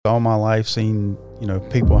All my life seen,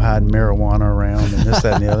 people hiding marijuana around and this,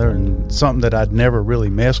 that, and the other, and something that I'd never really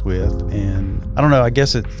messed with. And I don't know, I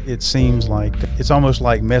guess it seems like it's almost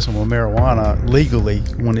like messing with marijuana legally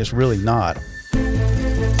when it's really not.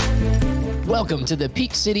 Welcome to the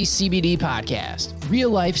Peak City CBD podcast.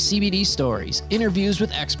 Real-life CBD stories, interviews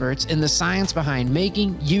with experts, and the science behind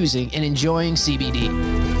making, using, and enjoying CBD.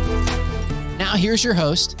 Now here's your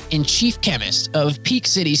host and chief chemist of Peak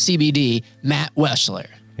City CBD, Matt Weschler.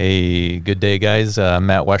 Hey, good day, guys.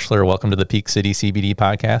 Matt Weschler. Welcome to the Peak City CBD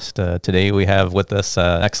podcast. Today we have with us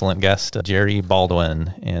excellent guest, Jerry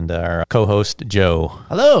Baldwin, and our co-host, Joe.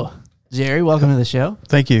 Hello, Jerry. Welcome to the show.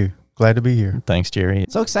 Thank you. Glad to be here. Thanks, Jerry.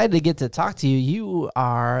 So excited to get to talk to you. You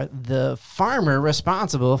are the farmer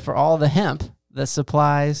responsible for all the hemp that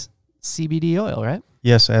supplies CBD oil, right?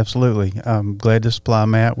 Yes, absolutely. I'm glad to supply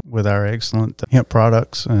Matt with our excellent hemp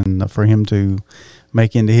products and for him to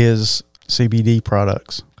make into his CBD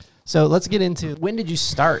products. So let's get into, when did you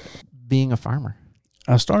start being a farmer?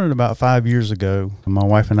 I started about 5 years ago. My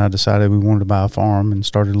wife and I decided we wanted to buy a farm and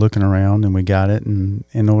started looking around, and we got it. And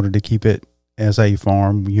in order to keep it as a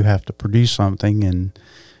farm, you have to produce something. And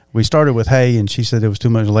we started with hay, and she said there was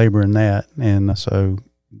too much labor in that. And so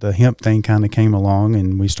the hemp thing kind of came along,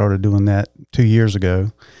 and we started doing that 2 years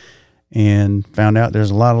ago and found out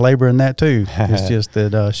there's a lot of labor in that too. It's just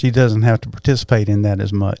that she doesn't have to participate in that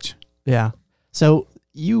as much. Yeah. So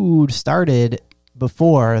you started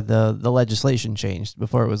before the legislation changed,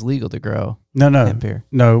 before it was legal to grow hemp here.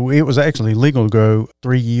 No, it was actually legal to grow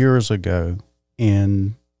 3 years ago,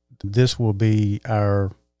 and this will be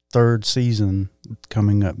our third season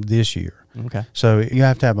coming up this year. Okay. So you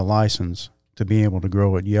have to have a license to be able to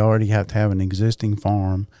grow it. You already have to have an existing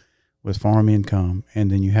farm with farm income,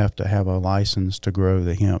 and then you have to have a license to grow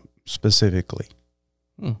the hemp specifically.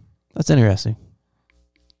 That's interesting.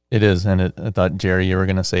 It is, and I thought, Jerry, you were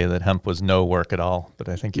going to say that hemp was no work at all, but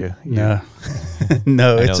I think you no,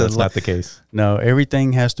 that's not the case. No,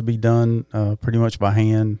 everything has to be done pretty much by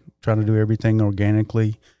hand. Try to do everything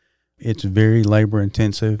organically. It's very labor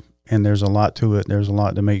intensive, and there's a lot to it. There's a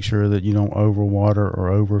lot to make sure that you don't overwater or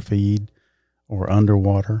overfeed or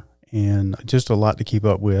underwater, and just a lot to keep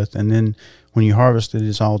up with. And then when you harvest it,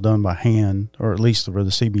 it's all done by hand, or at least for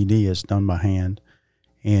the CBD, it's done by hand.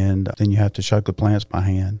 And then you have to shuck the plants by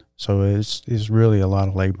hand. So it's really a lot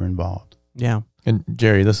of labor involved. Yeah. And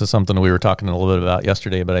Jerry, this is something we were talking a little bit about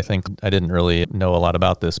yesterday, but I think I didn't really know a lot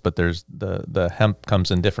about this, but there's the hemp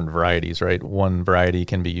comes in different varieties, right? One variety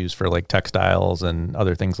can be used for like textiles and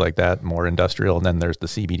other things like that, more industrial. And then there's the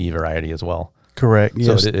CBD variety as well. Correct.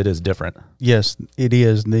 Yes. So it is different. Yes, it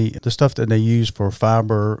is. The stuff that they use for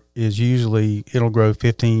fiber is usually, it'll grow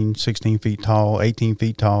 15, 16 feet tall, 18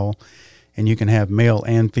 feet tall. And you can have male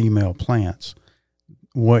and female plants.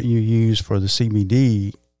 What you use for the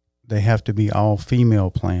CBD, they have to be all female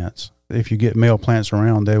plants. If you get male plants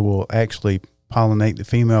around, they will actually pollinate the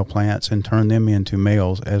female plants and turn them into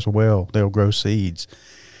males as well. They'll grow seeds.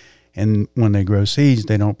 And when they grow seeds,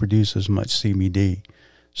 they don't produce as much CBD.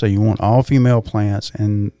 So you want all female plants,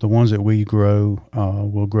 and the ones that we grow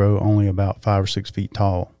will grow only about 5 or 6 feet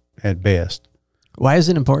tall at best. Why is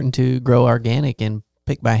it important to grow organic and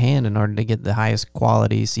pick by hand in order to get the highest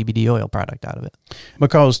quality CBD oil product out of it?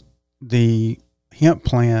 Because the hemp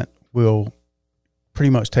plant will pretty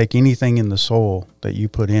much take anything in the soil that you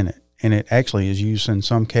put in it, and it actually is used in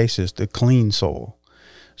some cases to clean soil.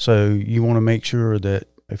 So you want to make sure that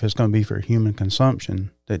if it's going to be for human consumption,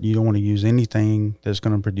 that you don't want to use anything that's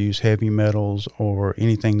going to produce heavy metals or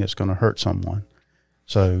anything that's going to hurt someone.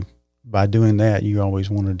 So by doing that, you always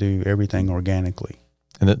want to do everything organically.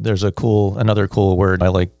 And there's another cool word. I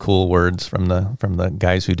like cool words from the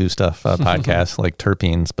guys who do stuff, podcasts like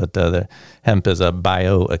terpenes, but the hemp is a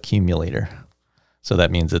bioaccumulator. So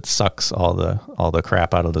that means it sucks all the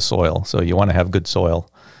crap out of the soil. So you want to have good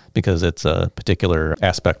soil because it's a particular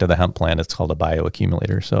aspect of the hemp plant. It's called a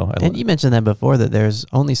bioaccumulator. So and you mentioned that before, that there's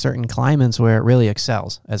only certain climates where it really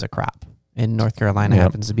excels as a crop. And North Carolina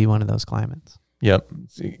happens to be one of those climates. Yep.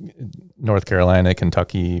 North Carolina,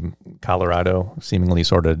 Kentucky, Colorado, seemingly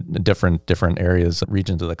sort of different areas,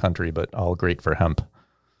 regions of the country, but all great for hemp.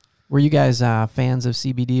 Were you guys fans of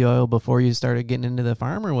CBD oil before you started getting into the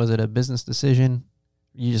farm, or was it a business decision?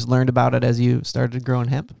 You just learned about it as you started growing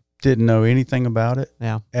hemp? Didn't know anything about it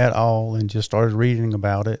at all, and just started reading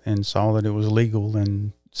about it and saw that it was legal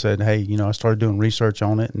and said, hey, I started doing research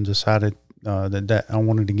on it and decided that I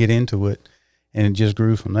wanted to get into it, and it just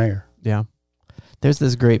grew from there. Yeah. There's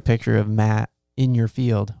this great picture of Matt in your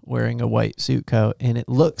field wearing a white suit coat, and it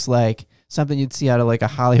looks like something you'd see out of like a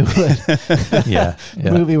Hollywood Yeah.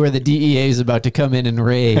 movie where the DEA is about to come in and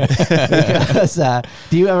raid. Because,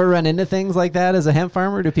 do you ever run into things like that as a hemp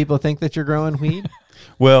farmer? Do people think that you're growing weed?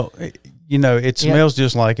 Well, it smells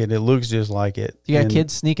just like it. It looks just like it. You got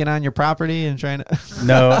kids sneaking on your property and trying to...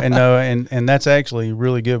 No, and that's actually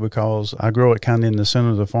really good because I grow it kind of in the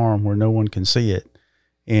center of the farm where no one can see it.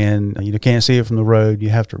 And you can't see it from the road. You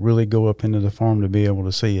have to really go up into the farm to be able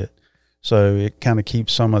to see it. So it kind of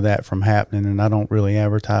keeps some of that from happening, and I don't really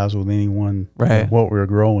advertise with anyone what we're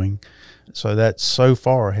growing. So that so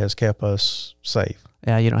far has kept us safe.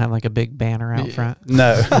 Yeah, you don't have like a big banner out front.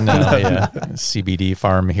 No, CBD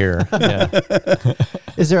farm here. Yeah.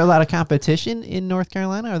 Is there a lot of competition in North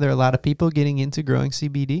Carolina? Are there a lot of people getting into growing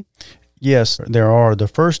CBD? Yes, there are. The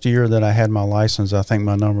first year that I had my license, I think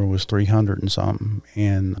my number was 300 and something.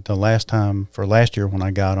 And the last year when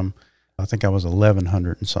I got them, I think I was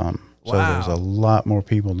 1,100 and something. So there's a lot more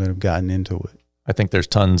people that have gotten into it. I think there's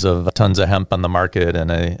tons of hemp on the market,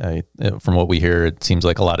 and I from what we hear, it seems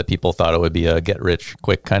like a lot of people thought it would be a get rich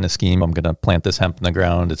quick kind of scheme. I'm going to plant this hemp in the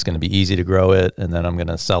ground. It's going to be easy to grow it, and then I'm going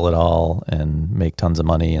to sell it all and make tons of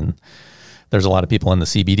money. And there's a lot of people in the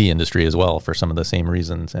CBD industry as well for some of the same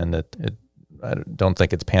reasons. And I don't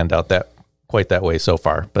think it's panned out quite that way so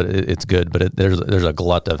far, but it's good. But there's a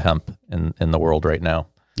glut of hemp in the world right now.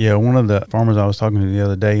 Yeah, one of the farmers I was talking to the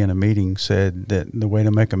other day in a meeting said that the way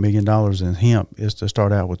to make $1 million in hemp is to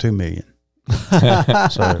start out with $2 million.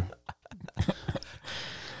 So,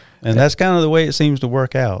 and that's kind of the way it seems to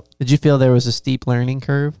work out. Did you feel there was a steep learning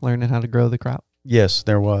curve, learning how to grow the crop? Yes,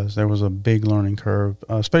 there was. There was a big learning curve,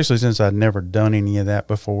 especially since I'd never done any of that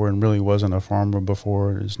before and really wasn't a farmer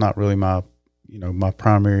before. It's not really my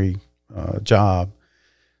primary job.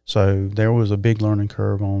 So there was a big learning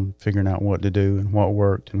curve on figuring out what to do and what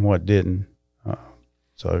worked and what didn't.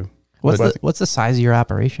 What's the size of your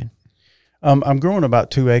operation? I'm growing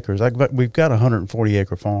about 2 acres. We've got a 140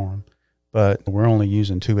 acre farm, but we're only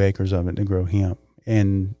using 2 acres of it to grow hemp,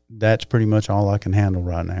 and that's pretty much all I can handle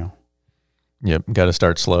right now. Yep, got to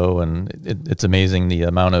start slow, and it's amazing the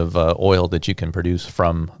amount of oil that you can produce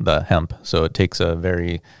from the hemp. So it takes a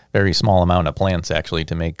very, very small amount of plants actually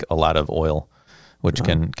to make a lot of oil, which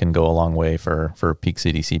can go a long way for Peak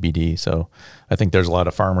City CBD. So I think there's a lot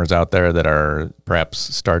of farmers out there that are perhaps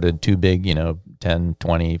started too big, 10,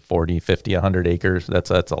 20, 40, 50, 100 acres.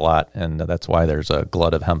 That's a lot. And that's why there's a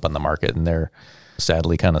glut of hemp on the market, and they're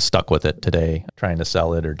sadly kind of stuck with it today, trying to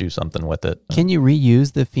sell it or do something with it. Can you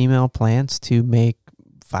reuse the female plants to make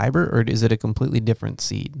fiber, or is it a completely different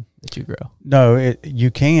seed that you grow? No,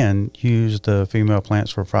 you can use the female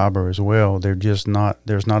plants for fiber as well. There's not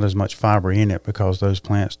as much fiber in it because those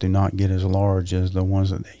plants do not get as large as the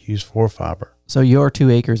ones that they use for fiber. So your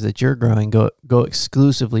 2 acres that you're growing go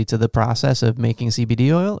exclusively to the process of making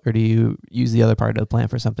CBD oil, or do you use the other part of the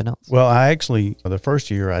plant for something else? Well, the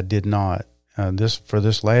first year I did not. For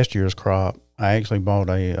this last year's crop, I actually bought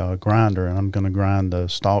a grinder, and I'm going to grind the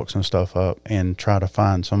stalks and stuff up and try to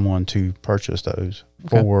find someone to purchase those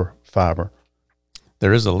for fiber.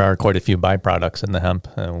 There are quite a few byproducts in the hemp.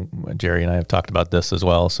 Jerry and I have talked about this as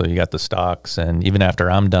well. So you got the stalks, and even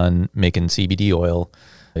after I'm done making CBD oil,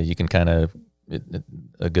 you can kind of,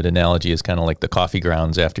 a good analogy is kind of like the coffee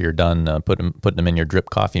grounds after you're done putting them in your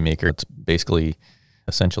drip coffee maker. It's basically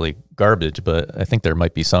essentially garbage, but I think there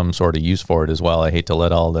might be some sort of use for it as well. I hate to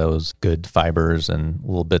let all those good fibers and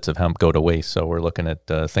little bits of hemp go to waste. So we're looking at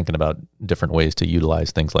thinking about different ways to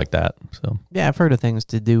utilize things like that. So yeah, I've heard of things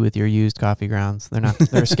to do with your used coffee grounds.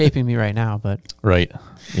 They're escaping me right now, but right.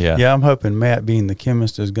 Yeah. Yeah. I'm hoping Matt, being the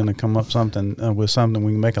chemist, is going to come up with something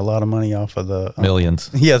we can make a lot of money off of the millions.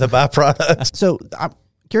 Yeah. The byproducts. So I'm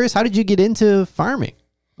curious, how did you get into farming?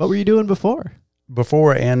 What were you doing before?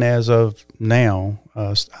 Before and as of now,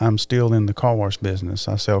 I'm still in the car wash business.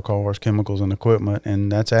 I sell car wash chemicals and equipment,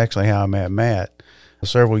 and that's actually how I met Matt.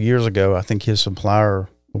 Several years ago, I think his supplier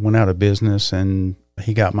went out of business, and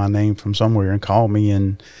he got my name from somewhere and called me,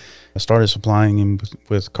 and I started supplying him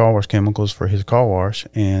with car wash chemicals for his car wash,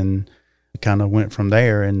 and it kind of went from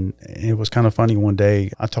there. And it was kind of funny. One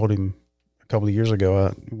day, I told him a couple of years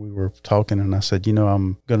ago, we were talking, and I said,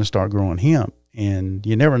 I'm going to start growing hemp, and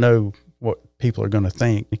you never know what people are going to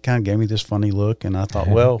think. It kind of gave me this funny look, and I thought,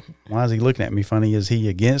 well, why is he looking at me funny? Is he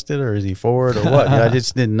against it, or is he for it, or what? I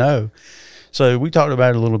just didn't know. So we talked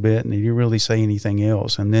about it a little bit, and he didn't really say anything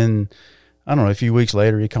else. And then, I don't know, a few weeks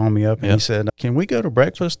later, he called me up and he said, can we go to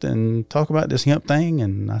breakfast and talk about this hemp thing?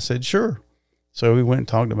 And I said, sure. So we went and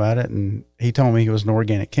talked about it, and he told me he was an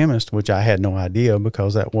organic chemist, which I had no idea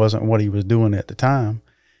because that wasn't what he was doing at the time.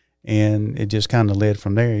 And it just kind of led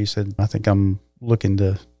from there. He said, I think I'm looking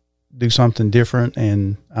to do something different,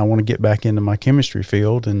 and I want to get back into my chemistry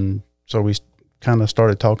field. And so we kind of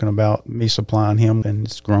started talking about me supplying him, and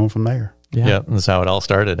it's grown from there. Yeah, that's how it all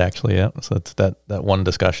started, actually. Yeah, so it's that one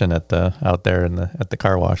discussion at the out there at the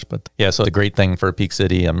car wash. But yeah, so the great thing for Peak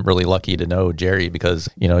City, I'm really lucky to know Jerry because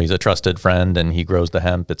he's a trusted friend and he grows the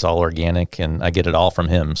hemp. It's all organic, and I get it all from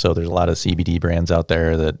him. So there's a lot of CBD brands out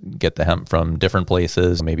there that get the hemp from different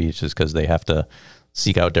places. Maybe it's just because they have to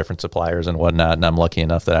seek out different suppliers and whatnot. And I'm lucky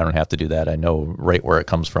enough that I don't have to do that. I know right where it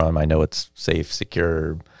comes from. I know it's safe,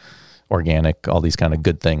 secure, organic, all these kind of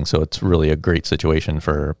good things. So it's really a great situation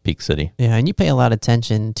for Peak City. Yeah, and you pay a lot of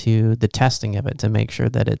attention to the testing of it to make sure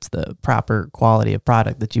that it's the proper quality of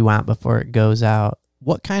product that you want before it goes out.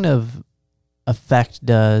 What kind of effect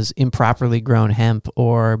does improperly grown hemp,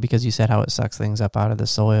 or because you said how it sucks things up out of the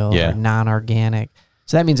soil, or non-organic?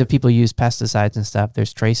 So that means if people use pesticides and stuff,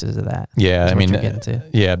 there's traces of that. Yeah, I mean,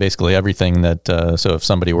 basically everything that, so if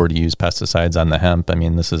somebody were to use pesticides on the hemp, I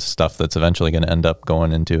mean, this is stuff that's eventually going to end up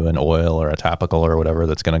going into an oil or a topical or whatever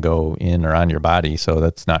that's going to go in or on your body. So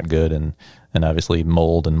that's not good. And obviously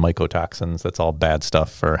mold and mycotoxins, that's all bad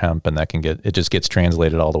stuff for hemp. And that it just gets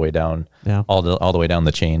translated all the way down, all the way down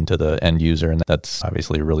the chain to the end user. And that's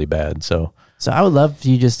obviously really bad. So I would love for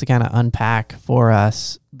you just to kind of unpack for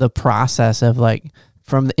us the process of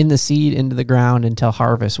from in the seed into the ground until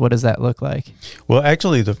harvest. What does that look like? Well,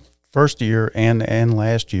 actually, the first year and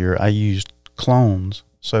last year, I used clones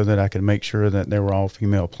so that I could make sure that they were all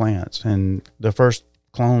female plants. And the first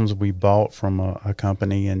clones we bought from a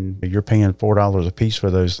company, and you're paying $4 a piece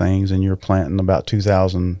for those things, and you're planting about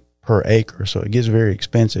 2,000 per acre. So it gets very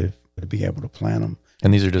expensive to be able to plant them.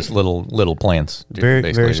 And these are just little plants,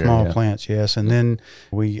 very small plants. Yes, and then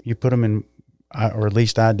you put them in. Or at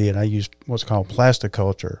least I did. I used what's called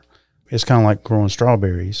plasticulture. It's kind of like growing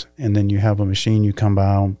strawberries. And then you have a machine, you come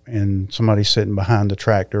by, and somebody's sitting behind the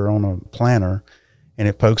tractor on a planter, and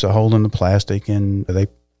it pokes a hole in the plastic, and they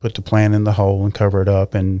put the plant in the hole and cover it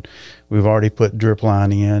up. And we've already put drip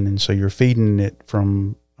line in, and so you're feeding it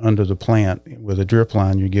from under the plant with a drip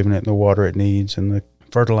line. You're giving it the water it needs and the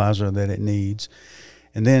fertilizer that it needs.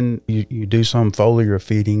 And then you do some foliar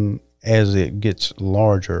feeding as it gets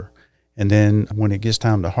larger. And then when it gets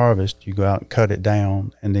time to harvest, you go out and cut it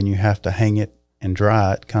down, and then you have to hang it and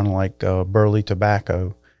dry it, kind of like burley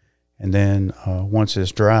tobacco. And then once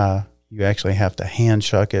it's dry, you actually have to hand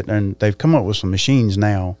shuck it. And they've come up with some machines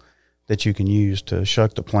now that you can use to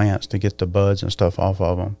shuck the plants to get the buds and stuff off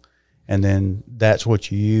of them. And then that's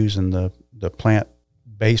what you use, and the plant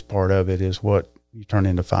base part of it is what you turn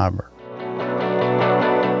into fiber.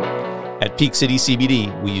 At Peak City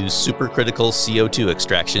CBD, we use supercritical CO2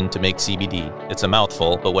 extraction to make CBD. It's a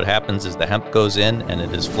mouthful, but what happens is the hemp goes in and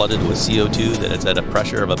it is flooded with CO2 that is at a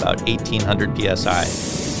pressure of about 1,800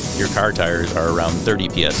 PSI. Your car tires are around 30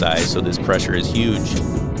 PSI, so this pressure is huge.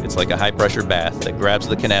 It's like a high-pressure bath that grabs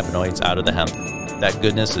the cannabinoids out of the hemp. That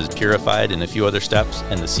goodness is purified in a few other steps,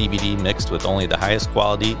 and the CBD mixed with only the highest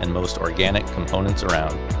quality and most organic components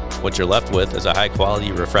around. What you're left with is a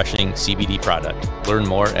high-quality, refreshing CBD product. Learn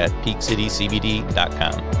more at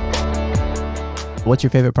peakcitycbd.com. What's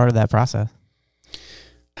your favorite part of that process?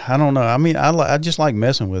 I don't know. I mean, I just like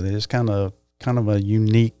messing with it. It's kind of a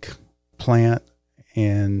unique plant,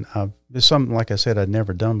 and it's something, like I said, I'd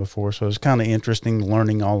never done before. So it's kind of interesting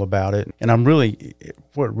learning all about it. And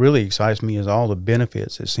what really excites me is all the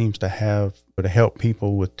benefits it seems to have to help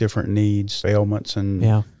people with different needs, ailments,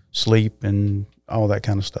 and sleep, and all that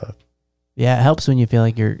kind of stuff. Yeah, it helps when you feel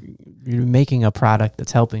like you're making a product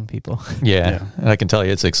that's helping people. Yeah, and I can tell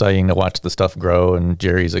you it's exciting to watch the stuff grow, and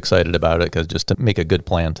Jerry's excited about it because just to make a good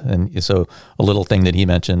plant. And so a little thing that he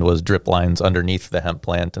mentioned was drip lines underneath the hemp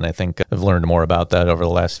plant, and I think I've learned more about that over the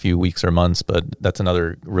last few weeks or months, but that's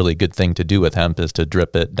another really good thing to do with hemp is to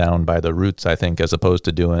drip it down by the roots, I think, as opposed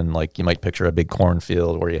to doing, like, you might picture a big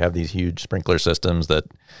cornfield where you have these huge sprinkler systems that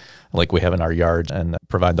like we have in our yard and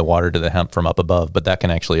provide the water to the hemp from up above. But that can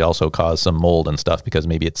actually also cause some mold and stuff because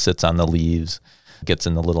maybe it sits on the leaves, gets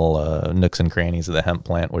in the little nooks and crannies of the hemp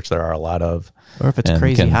plant, which there are a lot of. Or if it's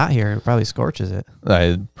crazy hot here, it probably scorches it.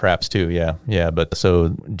 Perhaps too, yeah. But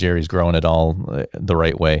so Jerry's growing it all the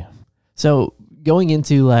right way. So going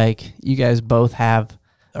into, like, you guys both have,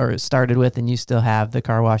 or started with, and you still have the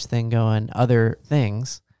car wash thing going, other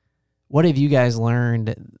things. What have you guys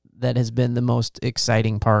learned that has been the most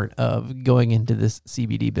exciting part of going into this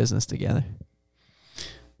CBD business together?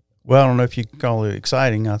 Well, I don't know if you can call it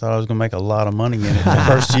exciting. I thought I was going to make a lot of money in it the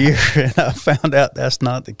first year, and I found out that's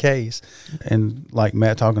not the case. And like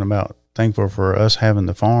Matt talking about, thankful for us having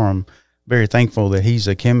the farm, very thankful that he's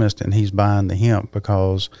a chemist and he's buying the hemp,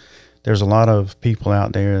 because there's a lot of people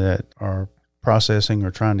out there that are processing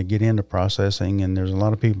or trying to get into processing, and there's a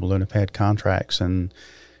lot of people that have had contracts and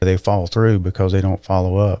they fall through because they don't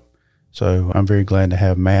follow up. So I'm very glad to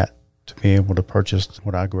have Matt to be able to purchase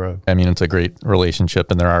what I grow. I mean, it's a great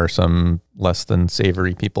relationship, and there are some less than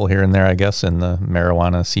savory people here and there, I guess, in the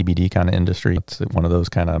marijuana CBD kind of industry. It's one of those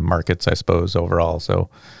kind of markets, I suppose, overall. So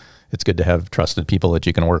it's good to have trusted people that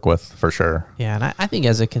you can work with, for sure. Yeah, and I think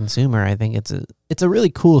as a consumer, I think it's a really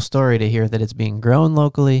cool story to hear that it's being grown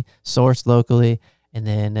locally, sourced locally, and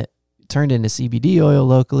then turned into CBD oil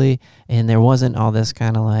locally, and there wasn't all this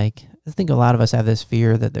kind of like, I think a lot of us have this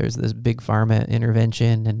fear that there's this big pharma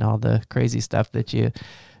intervention and all the crazy stuff that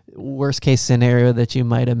worst case scenario that you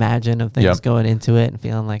might imagine of things going into it and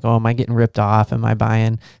feeling like, oh, am I getting ripped off? Am I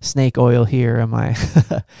buying snake oil here? Am I?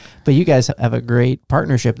 But you guys have a great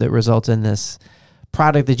partnership that results in this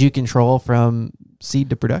product that you control from seed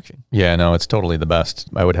to production. Yeah, no, it's totally the best.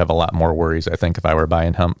 I would have a lot more worries, I think, if I were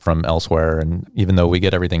buying hemp from elsewhere. And even though we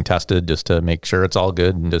get everything tested just to make sure it's all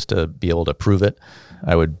good and just to be able to prove it,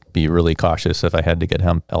 I would be really cautious if I had to get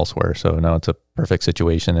hemp elsewhere. So no, it's a perfect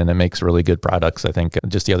situation, and it makes really good products. I think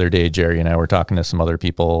just the other day, Jerry and I were talking to some other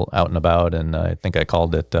people out and about, and I think I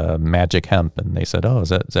called it Magic Hemp, and they said, "Oh, is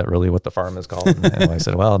that really what the farm is called?" And I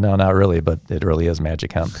said, "Well, no, not really, but it really is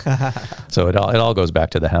Magic Hemp." So it all goes back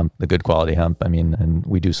to the hemp, the good quality hemp. I mean, and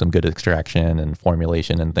we do some good extraction and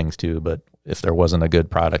formulation and things too. But if there wasn't a good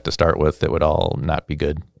product to start with, it would all not be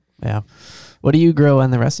good. Yeah. What do you grow on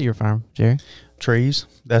the rest of your farm, Jerry? Trees.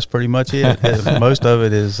 That's pretty much it. Most of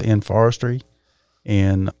it is in forestry,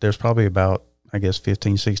 and there's probably about, I guess,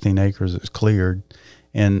 15, 16 acres that's cleared.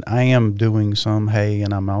 And I am doing some hay,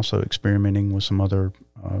 and I'm also experimenting with some other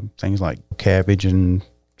things like cabbage and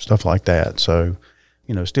stuff like that. So,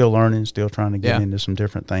 still learning, still trying to get into some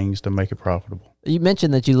different things to make it profitable. You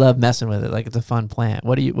mentioned that you love messing with it, like it's a fun plant.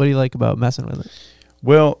 What do you like about messing with it?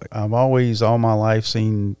 Well, I've always, all my life,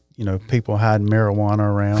 seen people hiding marijuana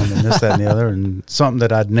around and this, that, and the other, and something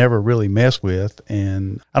that I'd never really mess with.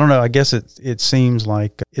 And I don't know, I guess it seems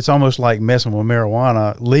like it's almost like messing with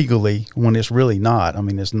marijuana legally when it's really not. I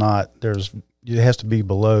mean, it's not, it has to be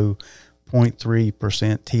below 0.3%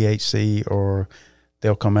 THC or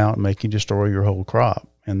they'll come out and make you destroy your whole crop.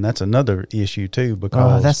 And that's another issue too,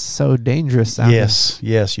 because that's so dangerous sounding.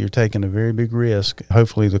 Yes, you're taking a very big risk.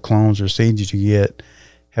 Hopefully the clones or seeds that you get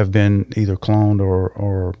have been either cloned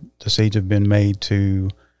or the seeds have been made to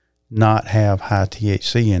not have high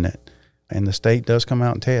THC in it. And the state does come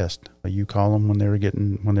out and test. You call them when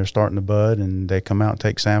they're starting to bud, and they come out and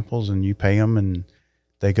take samples, and you pay them and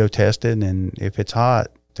they go test it. And if it's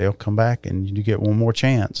hot, they'll come back and you get one more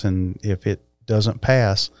chance. And if it doesn't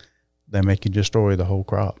pass, they make you destroy the whole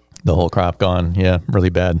crop. The whole crop gone. Yeah, really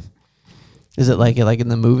bad. Is it like in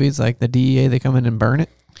the movies, like the DEA, they come in and burn it?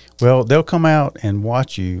 Well, they'll come out and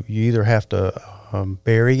watch you. You either have to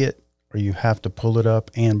bury it or you have to pull it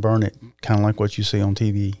up and burn it, kind of like what you see on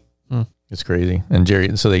TV. It's crazy. And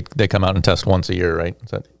Jerry, so they come out and test once a year, right?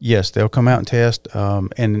 Yes, they'll come out and test.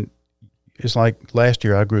 And it's like last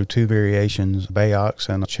year I grew 2 variations, Bayox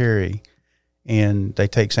and a cherry, and they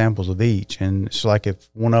take samples of each. And it's like if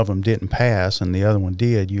one of them didn't pass and the other one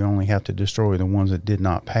did, you only have to destroy the ones that did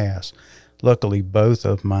not pass. Luckily, both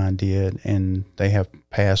of mine did, and they have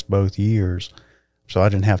passed both years, so I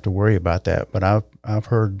didn't have to worry about that. But I've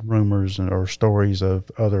heard rumors or stories of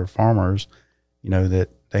other farmers, that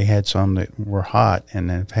they had some that were hot and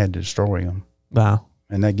have had to destroy them. Wow.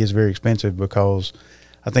 And that gets very expensive because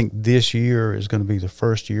I think this year is going to be the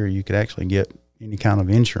first year you could actually get any kind of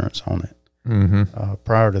insurance on it. Mm-hmm.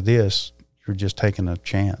 Prior to this, you're just taking a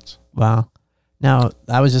chance. Wow. Now,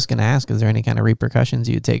 I was just going to ask, is there any kind of repercussions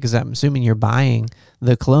you'd take? Because I'm assuming you're buying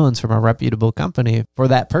the clones from a reputable company for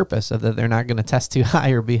that purpose, of that they're not going to test too high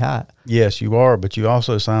or be hot. Yes, you are, but you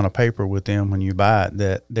also sign a paper with them when you buy it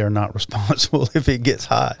that they're not responsible if it gets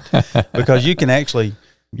hot. Because you can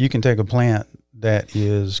take a plant that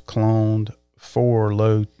is cloned for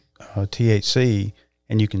low THC,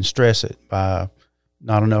 and you can stress it by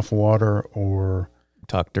not enough water or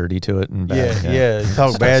talk dirty to it and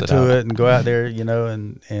talk bad to it and go out there,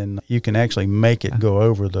 and you can actually make it go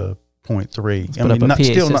over the 0.3. Put up a PA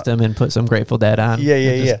system and put some Grateful Dead on.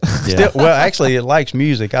 Yeah. Well, actually, it likes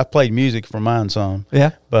music. I played music for mine some.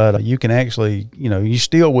 Yeah. But you can actually, you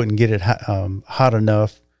still wouldn't get it hot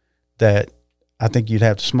enough that I think you'd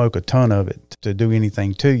have to smoke a ton of it to do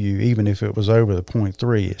anything to you, even if it was over the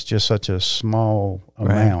 0.3. It's just such a small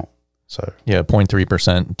amount. So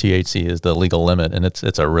 0.3% THC is the legal limit, and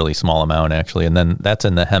it's a really small amount actually. And then that's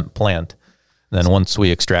in the hemp plant. Then once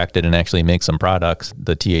we extract it and actually make some products,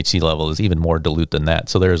 the THC level is even more dilute than that.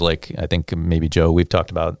 So there's like, I think maybe Joe, we've talked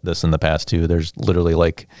about this in the past too. There's literally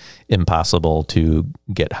like impossible to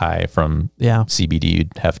get high from CBD.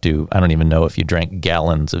 You'd have to, I don't even know if you drank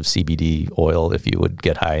gallons of CBD oil if you would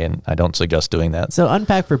get high. And I don't suggest doing that. So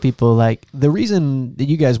unpack for people, like the reason that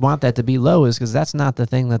you guys want that to be low is because that's not the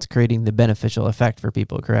thing that's creating the beneficial effect for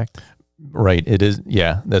people, correct? Right. It is.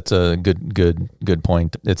 Yeah, that's a good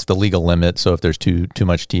point. It's the legal limit. So if there's too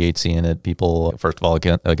much THC in it, people, first of all,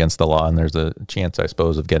 against the law, and there's a chance, I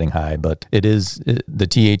suppose, of getting high. But it is the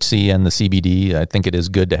THC and the CBD. I think it is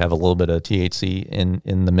good to have a little bit of THC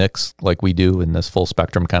in the mix, like we do in this full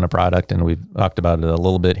spectrum kind of product. And we've talked about it a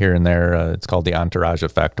little bit here and there. It's called the entourage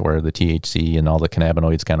effect, where the THC and all the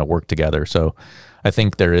cannabinoids kind of work together. So I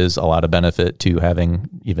think there is a lot of benefit to having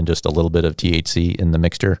even just a little bit of THC in the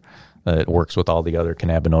mixture. It works with all the other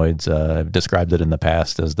cannabinoids. I've described it in the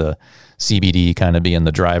past as the CBD kind of being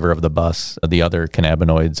the driver of the bus. The other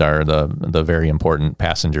cannabinoids are the very important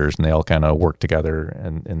passengers, and they all kind of work together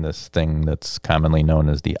in this thing that's commonly known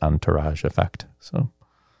as the entourage effect. So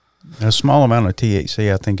a small amount of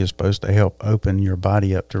THC, I think, is supposed to help open your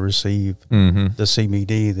body up to receive the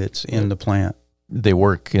CBD that's in the plant. They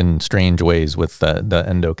work in strange ways with the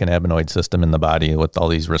endocannabinoid system in the body, with all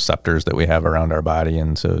these receptors that we have around our body.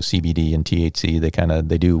 And so CBD and THC,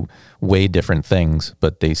 they do way different things,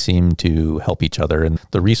 but they seem to help each other. And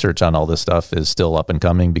the research on all this stuff is still up and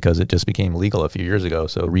coming because it just became legal a few years ago.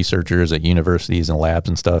 So researchers at universities and labs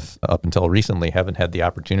and stuff up until recently haven't had the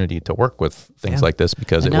opportunity to work with things like this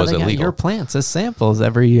because it was illegal. Your plants as samples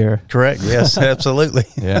every year. Correct. Yes, absolutely.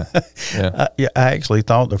 Yeah. I actually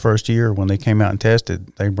thought the first year when they came out and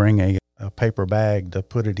tested, they bring a paper bag to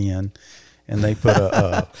put it in, and they put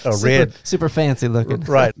a red, super fancy looking.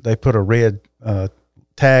 Right. They put a red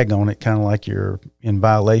tag on it, kind of like you're in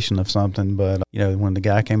violation of something. But when the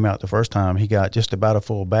guy came out the first time, he got just about a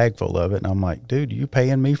full bag full of it, and I'm like, dude, you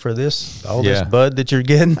paying me for this, all this bud that you're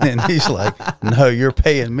getting? And he's like, no, you're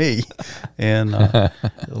paying me. And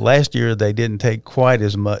last year they didn't take quite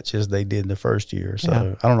as much as they did the first year,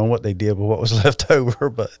 so I don't know what they did with what was left over.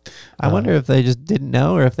 But I wonder if they just didn't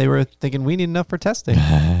know, or if they were thinking we need enough for testing.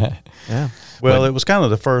 Well, it was kind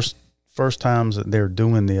of the first times that they're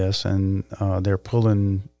doing this, and they're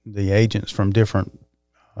pulling the agents from different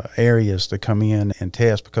areas to come in and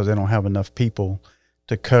test because they don't have enough people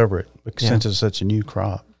to cover it since it's such a new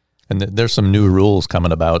crop. And there's some new rules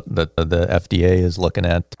coming about that the FDA is looking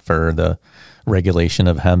at for the regulation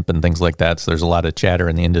of hemp and things like that. So there's a lot of chatter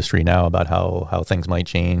in the industry now about how things might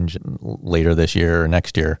change later this year or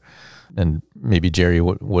next year. And maybe, Jerry,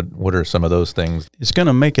 what are some of those things? It's going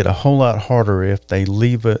to make it a whole lot harder if they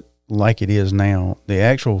leave it like it is now. The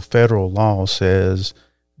actual federal law says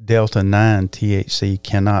Delta-9 THC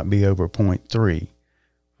cannot be over 0.3.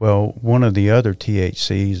 Well, one of the other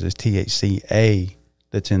THCs is THCA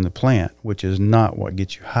that's in the plant, which is not what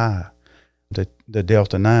gets you high. The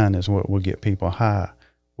Delta-9 is what will get people high.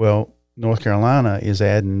 Well, North Carolina is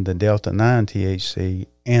adding the Delta-9 THC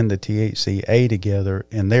and the THCA together,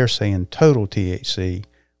 and they're saying total THC,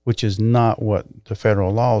 which is not what the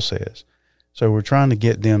federal law says. So we're trying to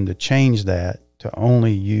get them to change that to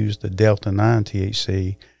only use the Delta-9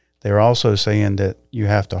 THC. They're also saying that you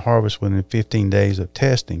have to harvest within 15 days of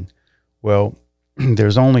testing. Well,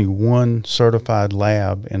 there's only one certified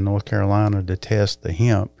lab in North Carolina to test the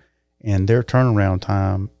hemp, and their turnaround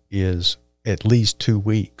time is at least 2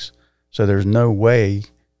 weeks. So there's no way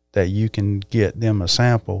that you can get them a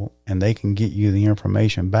sample and they can get you the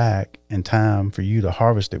information back in time for you to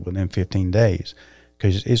harvest it within 15 days.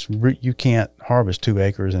 Because you can't harvest 2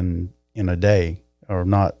 acres in a day, or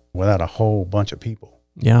not without a whole bunch of people.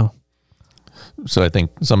 Yeah. So I think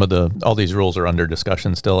all these rules are under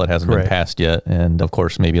discussion still. It hasn't been passed yet. And of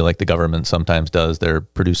course, maybe like the government sometimes does, they're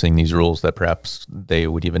producing these rules that perhaps they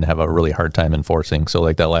would even have a really hard time enforcing. So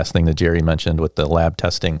like that last thing that Jerry mentioned with the lab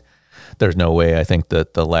testing, there's no way I think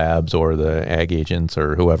that the labs or the ag agents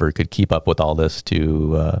or whoever could keep up with all this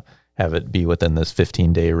to have it be within this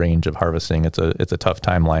 15-day range of harvesting. It's a tough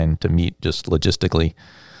timeline to meet just logistically.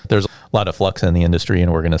 There's a lot of flux in the industry,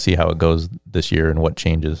 and we're going to see how it goes this year and what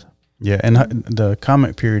changes. Yeah, and the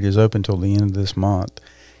comment period is open till the end of this month,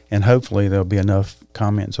 and hopefully there'll be enough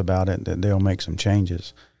comments about it that they'll make some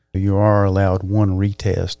changes. You are allowed one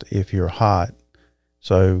retest if you're hot.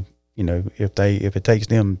 So, if it takes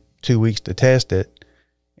them 2 weeks to test it,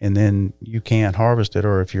 and then you can't harvest it,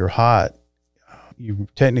 or if you're hot, you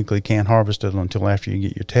technically can't harvest it until after you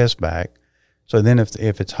get your test back. So then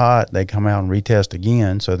if it's hot, they come out and retest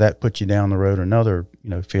again. So that puts you down the road another,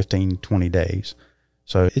 15, 20 days.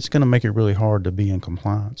 So it's going to make it really hard to be in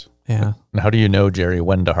compliance. Yeah. And how do you know, Jerry,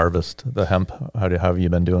 when to harvest the hemp? How have you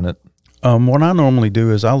been doing it? What I normally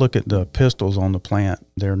do is I look at the pistils on the plant.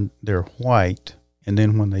 They're white, and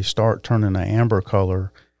then when they start turning an amber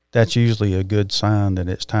color, that's usually a good sign that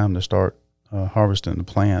it's time to start harvesting the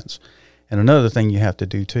plants. And another thing you have to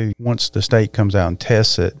do too, once the state comes out and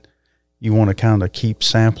tests it, you want to kind of keep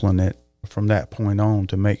sampling it from that point on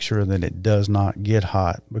to make sure that it does not get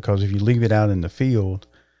hot, because if you leave it out in the field,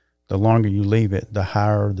 the longer you leave it, the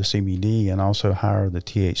higher the CBD and also higher the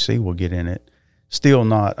THC will get in it. Still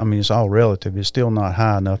not, I mean, it's all relative. It's still not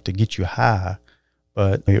high enough to get you high,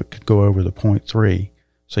 but it could go over the 0.3.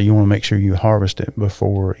 So you want to make sure you harvest it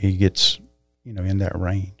before it gets, in that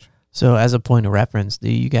range. So as a point of reference, do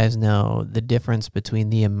you guys know the difference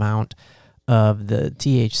between the amount of the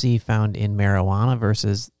THC found in marijuana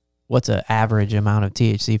versus what's an average amount of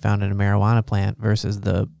THC found in a marijuana plant versus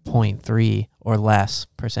the 0.3 or less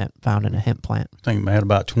 % found in a hemp plant? I think I had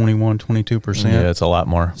about 21, 22%. Yeah, it's a lot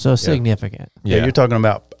more. So significant. Yeah, you're talking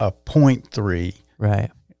about a 0.3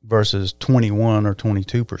 right versus 21 or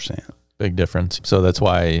 22%. Big difference. So that's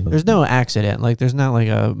why there's no accident. Like there's not like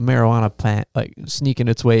a marijuana plant like sneaking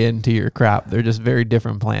its way into your crop. They're just very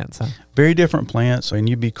different plants. Huh? Very different plants, and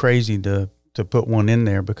you'd be crazy to put one in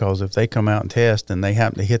there, because if they come out and test and they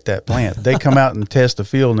happen to hit that plant, they come out and test the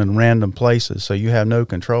field in random places, so you have no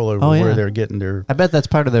control over where they're getting their... I bet that's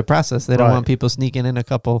part of their process. They don't want people sneaking in a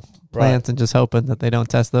couple plants and just hoping that they don't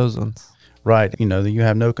test those ones. Right. You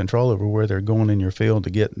have no control over where they're going in your field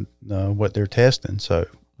to get what they're testing, so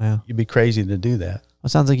you'd be crazy to do that. Well, it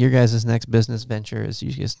sounds like your guys' next business venture is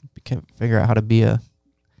you just can figure out how to be a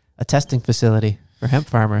testing facility for hemp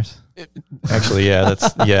farmers. Actually,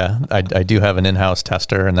 I do have an in-house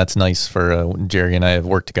tester, and that's nice for Jerry and I have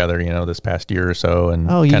worked together, this past year or so. And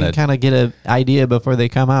you can kind of get an idea before they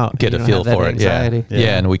come out. Get a feel for it.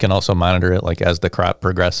 Yeah, and we can also monitor it like as the crop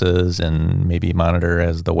progresses, and maybe monitor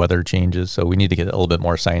as the weather changes. So we need to get a little bit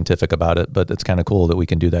more scientific about it, but it's kind of cool that we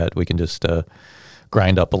can do that. We can just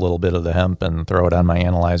grind up a little bit of the hemp and throw it on my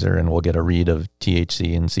analyzer, and we'll get a read of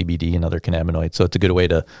THC and CBD and other cannabinoids. So it's a good way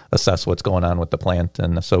to assess what's going on with the plant.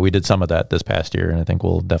 And so we did some of that this past year, and I think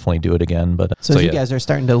we'll definitely do it again. But so as you guys are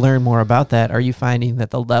starting to learn more about that, are you finding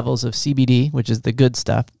that the levels of CBD, which is the good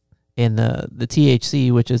stuff, and the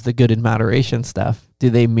THC, which is the good in moderation stuff, do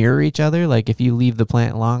they mirror each other? Like if you leave the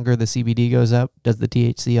plant longer, the CBD goes up. Does the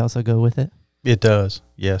THC also go with it? It does.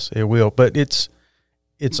 Yes, it will. But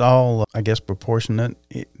it's all, I guess, proportionate.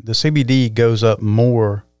 The CBD goes up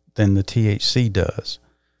more than the THC does.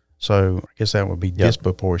 So I guess that would be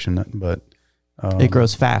disproportionate, but... it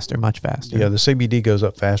grows faster, much faster. Yeah, the CBD goes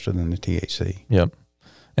up faster than the THC. Yep.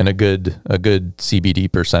 And a good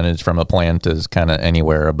CBD percentage from a plant is kind of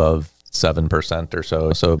anywhere above 7% or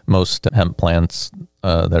so. So most hemp plants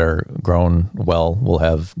that are grown well will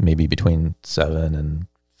have maybe between 7 and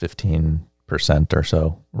 15% or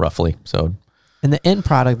so, roughly. So... And the end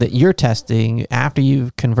product that you're testing after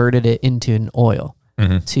you've converted it into an oil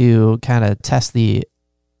to kind of test the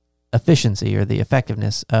efficiency or the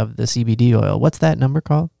effectiveness of the CBD oil, what's that number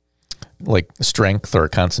called? Like strength or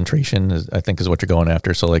concentration I think is what you're going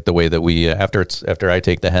after. So like the way that we, after I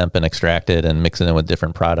take the hemp and extract it and mix it in with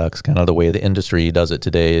different products, kind of the way the industry does it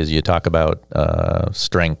today is you talk about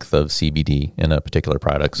strength of CBD in a particular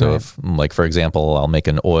product. So if, like, for example, I'll make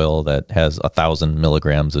an oil that has 1,000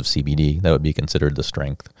 milligrams of CBD, that would be considered the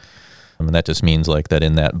strength. I mean, that just means like that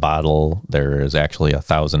in that bottle, there is actually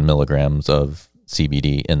 1,000 milligrams of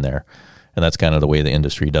CBD in there. And that's kind of the way the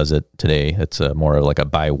industry does it today. It's more like a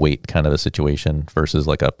by weight kind of a situation versus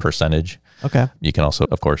like a percentage. Okay. You can also,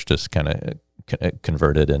 of course, just kind of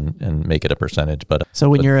convert it and make it a percentage. But so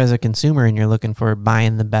when you're as a consumer and you're looking for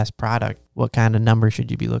buying the best product, what kind of number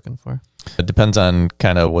should you be looking for? It depends on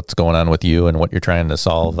kind of what's going on with you and what you're trying to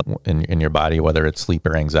solve in your body, whether it's sleep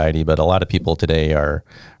or anxiety. But a lot of people today are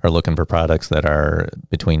looking for products that are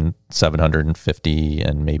between 750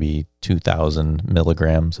 and maybe 2,000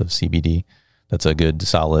 milligrams of CBD. That's a good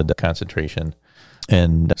solid concentration.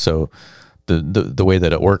 And so the way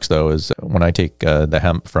that it works, though, is when I take the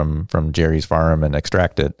hemp from Jerry's farm and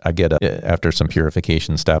extract it, I get after some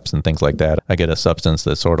purification steps and things like that, I get a substance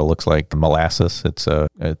that sort of looks like molasses.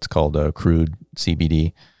 It's called a crude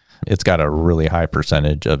CBD. It's got a really high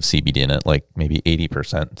percentage of CBD in it, like maybe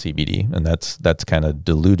 80% CBD, and that's kind of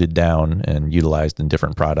diluted down and utilized in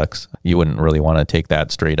different products. You wouldn't really want to take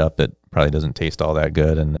that straight up. It probably doesn't taste all that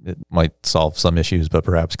good, and it might solve some issues, but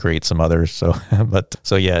perhaps create some others. So,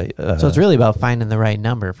 so it's really about finding the right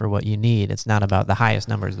number for what you need. It's not about the highest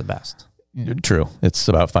number is the best. True. It's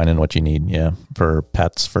about finding what you need. Yeah. For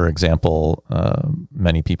pets, for example,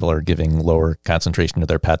 many people are giving lower concentration to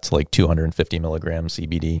their pets, like 250 milligrams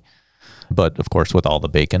CBD. But of course, with all the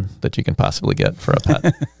bacon that you can possibly get for a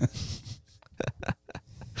pet.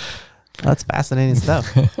 That's fascinating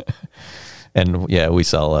stuff. And yeah, we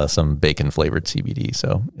sell some bacon flavored CBD.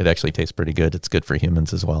 So it actually tastes pretty good. It's good for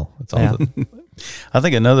humans as well. It's all I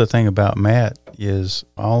think another thing about Matt is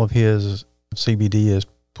all of his CBD is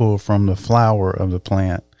pulled from the flower of the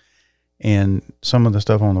plant. And some of the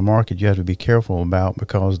stuff on the market you have to be careful about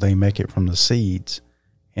because they make it from the seeds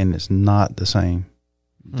and it's not the same.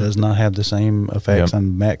 Does not have the same effects.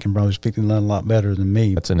 And Matt can probably speak to that a lot better than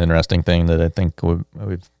me. That's an interesting thing that I think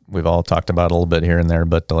we've all talked about a little bit here and there.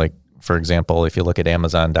 But like, for example, if you look at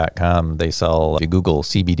Amazon.com, they sell, if you Google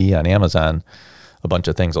CBD on Amazon, a bunch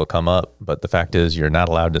of things will come up. But the fact is you're not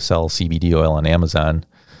allowed to sell CBD oil on Amazon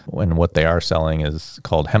when what they are selling is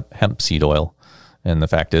called hemp seed oil. And the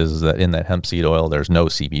fact is that in that hemp seed oil, there's no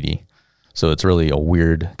CBD. So it's really a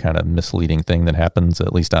weird kind of misleading thing that happens,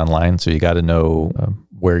 at least online. So you got to know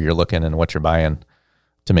where you're looking and what you're buying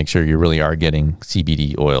to make sure you really are getting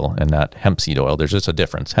CBD oil and not hemp seed oil. There's just a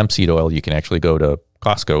difference. Hemp seed oil, you can actually go to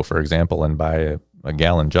Costco, for example, and buy a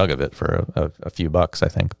gallon jug of it for a few bucks, I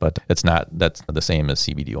think. But that's the same as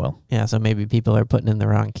CBD oil. Yeah, so maybe people are putting in the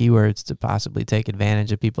wrong keywords to possibly take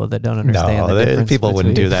advantage of people that don't understand the difference. People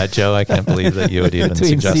wouldn't do that, Joe. I can't believe that you would even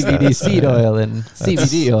suggest CBD that. seed oil and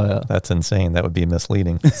CBD oil. That's insane. That would be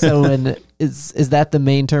misleading. So is that the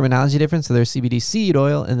main terminology difference? So there's CBD seed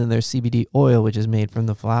oil and then there's CBD oil, which is made from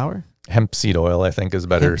the flower? Hemp seed oil, I think, is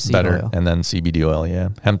better. Oil. And then CBD oil, yeah.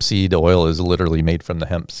 Hemp seed oil is literally made from the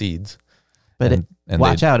hemp seeds. But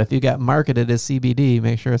watch out. If you got marketed as CBD,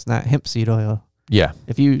 make sure it's not hemp seed oil. Yeah.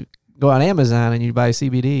 If you go on Amazon and you buy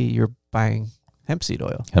CBD, you're buying hemp seed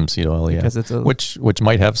oil. Hemp seed oil, yeah. It's which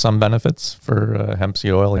might have some benefits for hemp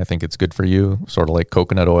seed oil. I think it's good for you, sort of like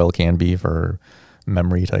coconut oil can be for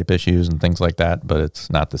memory type issues and things like that, but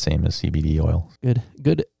it's not the same as CBD oil.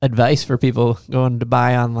 Good advice for people going to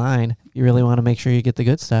buy online. You really want to make sure you get the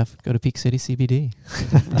good stuff. Go to Peak City CBD.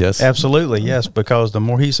 Yes. Absolutely, yes, because the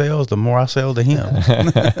more he sells, the more I sell to him.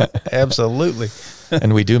 Absolutely.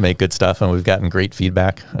 And we do make good stuff, and we've gotten great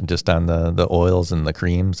feedback just on the oils and the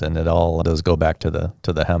creams, and it all does go back to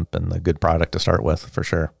the hemp and the good product to start with, for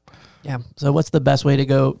sure. Yeah. So what's the best way to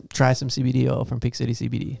go try some CBD oil from Peak City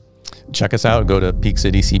CBD? Check us out. Go to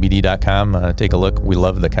peakcitycbd.com. Take a look. We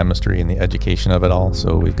love the chemistry and the education of it all.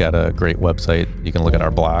 So we've got a great website. You can look at our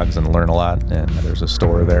blogs and learn a lot. And there's a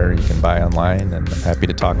store there you can buy online. And I'm happy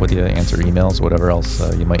to talk with you, answer emails, whatever else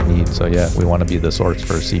you might need. So yeah, we want to be the source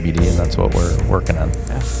for CBD, and that's what we're working on.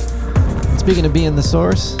 Yeah. Speaking of being the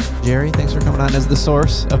source, Jerry, thanks for coming on as the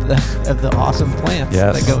source of the awesome plants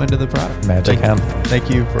that go into the product. Magic hemp. Thank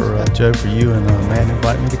you for Joe, for you and Matt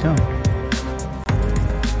inviting me to come.